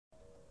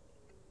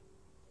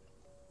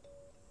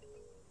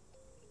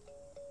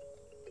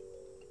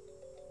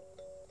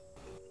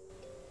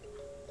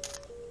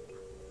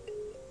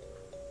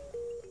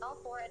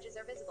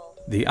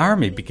The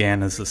Army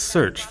began as a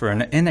search for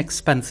an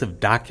inexpensive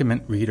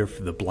document reader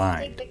for the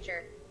blind.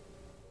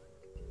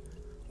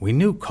 We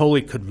knew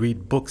Coley could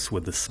read books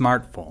with a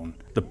smartphone.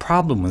 The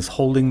problem was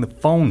holding the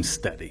phone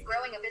steady.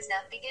 Growing a business,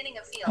 beginning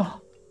of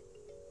field.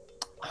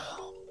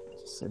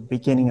 It's the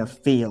beginning of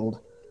field.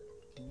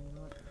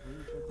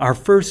 Our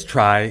first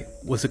try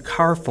was a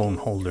car phone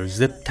holder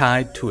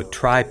zip-tied to a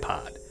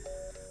tripod.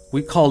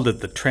 We called it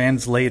the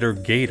Translator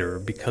Gator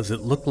because it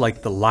looked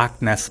like the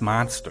Loch Ness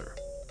Monster.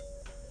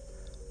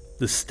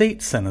 The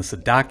state sent us a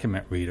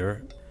document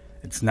reader.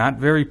 It's not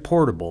very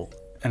portable,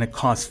 and it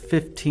costs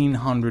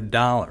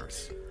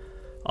 $1,500.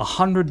 A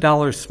 $100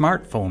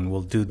 smartphone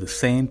will do the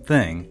same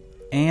thing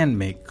and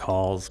make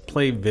calls,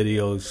 play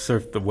videos,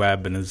 surf the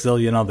web, and a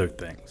zillion other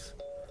things.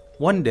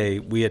 One day,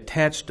 we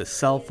attached a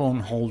cell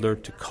phone holder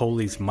to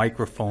Coley's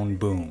microphone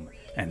boom,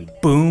 and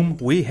boom,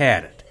 we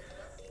had it.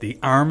 The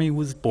Army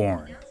was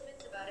born.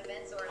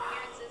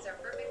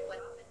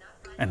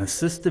 An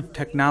assistive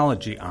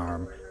technology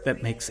arm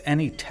that makes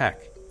any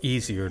tech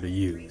easier to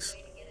use.